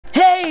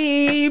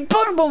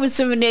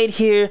BronyBowman78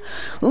 here,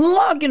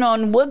 logging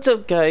on. What's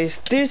up, guys?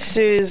 This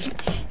is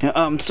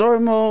Story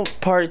Mode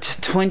Part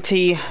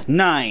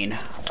 29.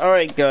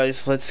 Alright,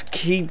 guys, let's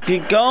keep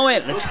it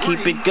going.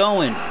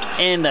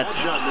 And that's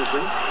shot missing.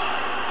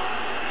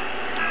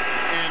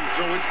 And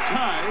so it's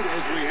tied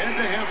as we head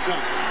to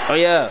halftime. Oh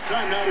yeah. It's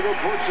time now to go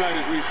courtside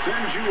as we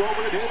send you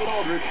over to David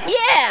Aldridge.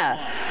 Yeah,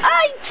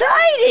 I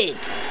tied it.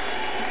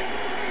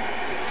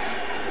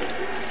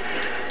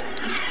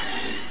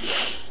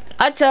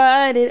 I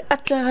tied it.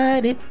 Let's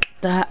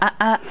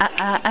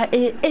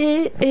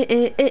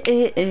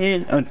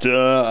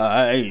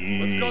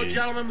go,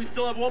 gentlemen. We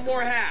still have one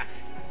more half.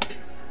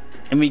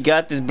 And we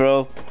got this,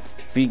 bro.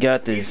 We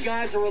got this. These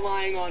guys are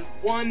relying on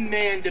one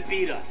man to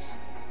beat us.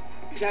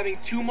 He's having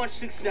too much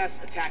success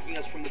attacking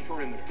us from the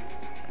perimeter.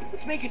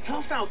 Let's make it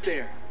tough out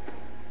there.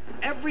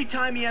 Every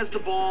time he has the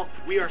ball,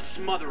 we are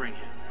smothering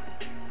him.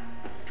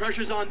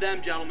 Pressure's on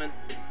them, gentlemen.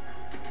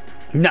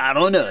 Not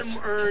on us.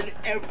 Earn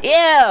every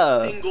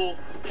single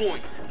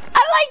point.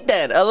 I like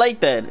that.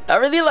 I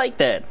really like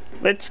that.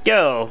 Let's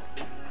go.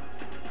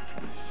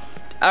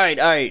 Alright.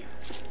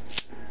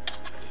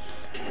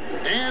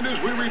 And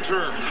as we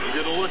return, we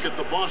get a look at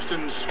the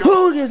Boston Scout.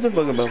 Who gives a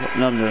fuck about it?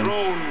 No, I'm doing.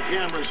 Drone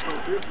cameras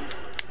focus.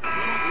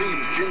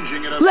 Teams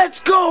changing it up. Let's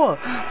go!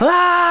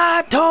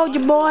 I told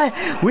you, boy,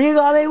 we're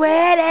gonna be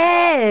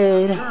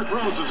winning.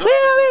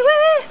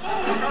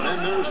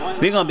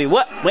 We're gonna be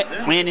what?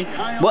 Winning.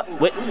 What?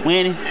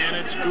 Winning. And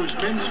it's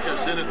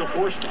Kuzminskas in at the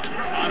 4 spot.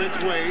 On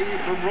its way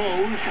from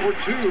Rose for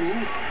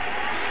 2.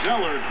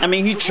 Zeller. I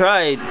mean, he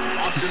tried.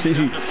 Boston's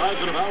gotten a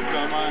positive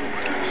outcome on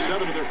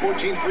 7 of their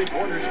 14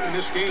 3-pointers in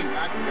this game.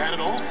 Not bad at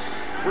all.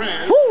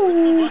 Prez,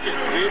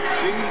 it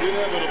seemed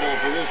inevitable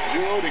for this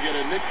duo to get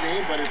a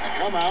nickname, but it's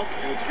come out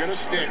and it's gonna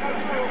stick.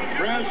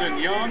 Prez and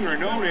Young are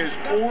known as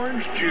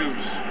Orange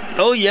Juice.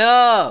 Oh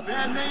yeah.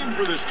 Bad name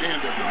for this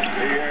tandem.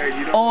 Yeah,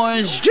 you don't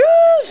Orange Juice.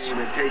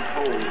 and it takes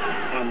hold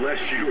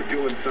unless you are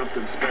doing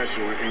something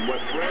special. And what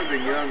Prez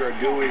and Young are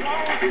doing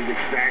is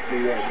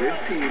exactly that.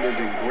 This team is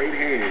in great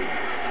hands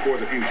for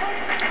the future.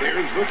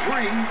 There's the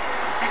 3.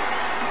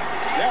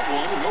 That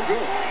one, no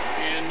good.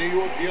 And New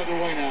York the other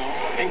way now.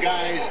 And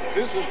guys,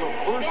 this is the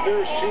first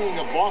they're seeing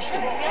of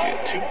Boston.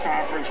 Yeah, 2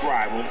 conference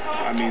rivals.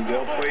 I mean,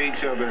 they'll play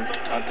each other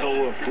a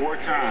total of 4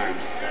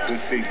 times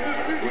this season.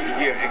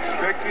 Yeah,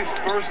 expect this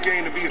first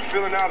game to be a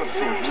filling out of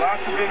sorts.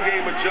 Lots of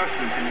in-game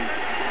adjustments, and it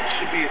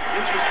should be an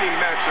interesting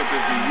matchup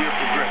as the year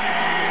progresses.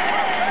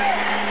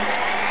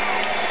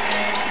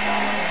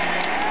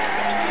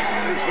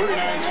 There's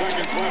 39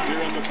 seconds left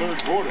here in the 3rd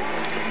quarter.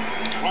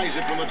 Tries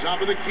it from the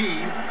top of the key,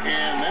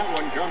 and that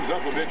one comes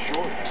up a bit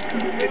short.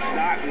 It's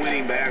not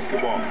winning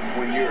basketball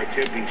when you're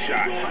attempting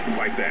shots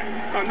like that.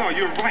 Oh, no,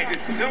 you're right.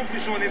 It's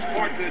selfish on his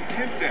part to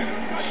attempt that.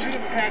 I should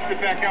have passed it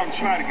back out and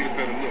tried to get a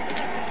better look.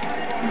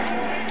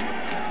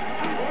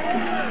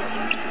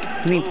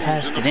 We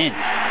passed it in.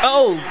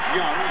 Oh!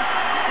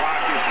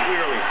 Clock is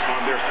clearly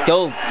on their side.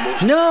 Go.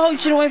 No, you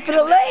should have went for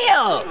the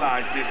layup.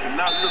 Realize this and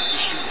not look to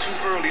shoot too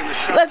early in the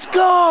shot. Let's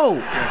go.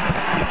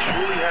 He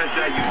truly has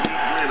that unique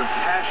blend of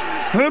passion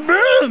and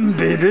Boom,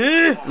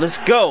 baby. Let's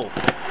go.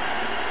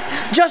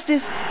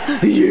 Justice.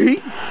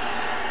 Yeet.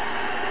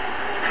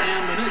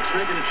 And the Knicks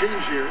making a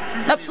change here.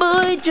 A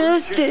boy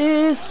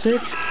justice.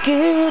 Let's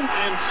get.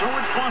 And so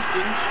it's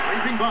Boston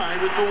scraping by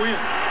with the win.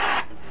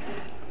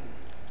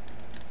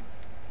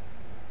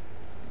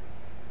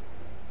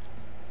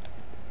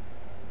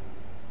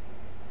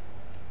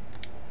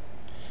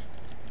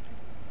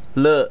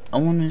 Look, I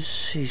want to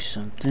see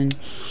something.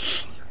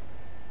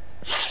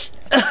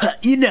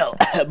 You know,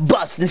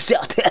 Boston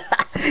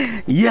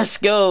Celtics. Yes,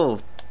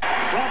 go.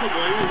 Probably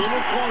a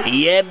little closer.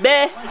 Yeah,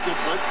 man. But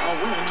a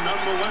win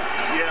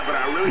nonetheless. Yeah, but I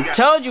really got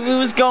Told you we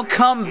was gonna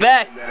come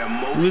back.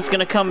 We was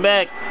gonna come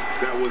back.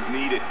 that was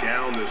needed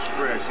down the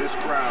stretch. This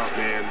crowd,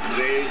 man,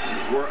 they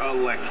were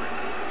electric.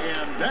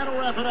 And that'll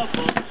wrap it up,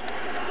 folks.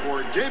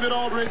 For David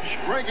Aldridge,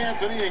 Greg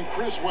Anthony, and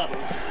Chris Webber,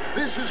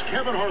 this is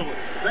Kevin Harlan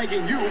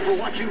thanking you for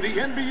watching the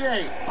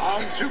NBA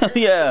on 2K.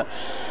 Yeah.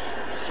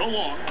 So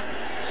long.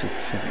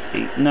 6, 7,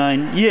 8,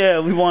 9. Yeah,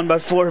 we won by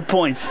 4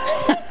 points.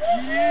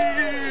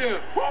 Yeah!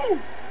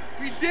 Woo!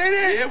 We did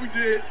it! Yeah, we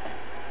did.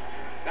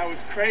 That was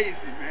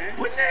crazy, man.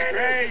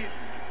 Bananas!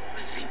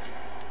 Crazy.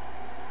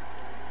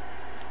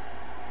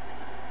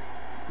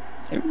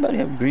 Everybody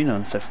have green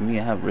on except for me.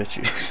 I have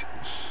Richards.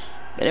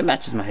 But it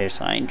matches my hair,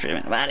 so I ain't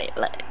tripping about it.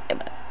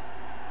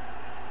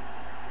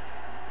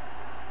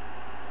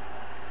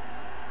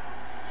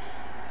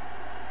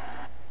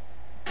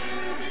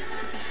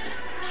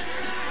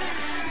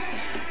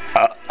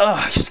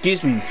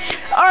 Excuse me.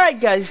 Alright,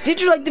 guys, did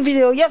you like the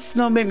video? Yes,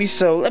 no, maybe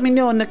so. Let me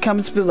know in the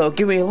comments below.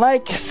 Give me a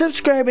like,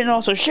 subscribe, and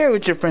also share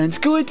with your friends.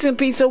 Go eat some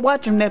pizza,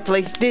 watch on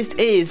Netflix. This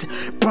is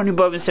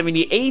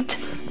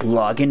BronyBowman78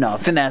 logging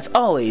off. And as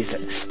always,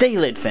 stay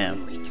lit,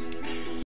 fam.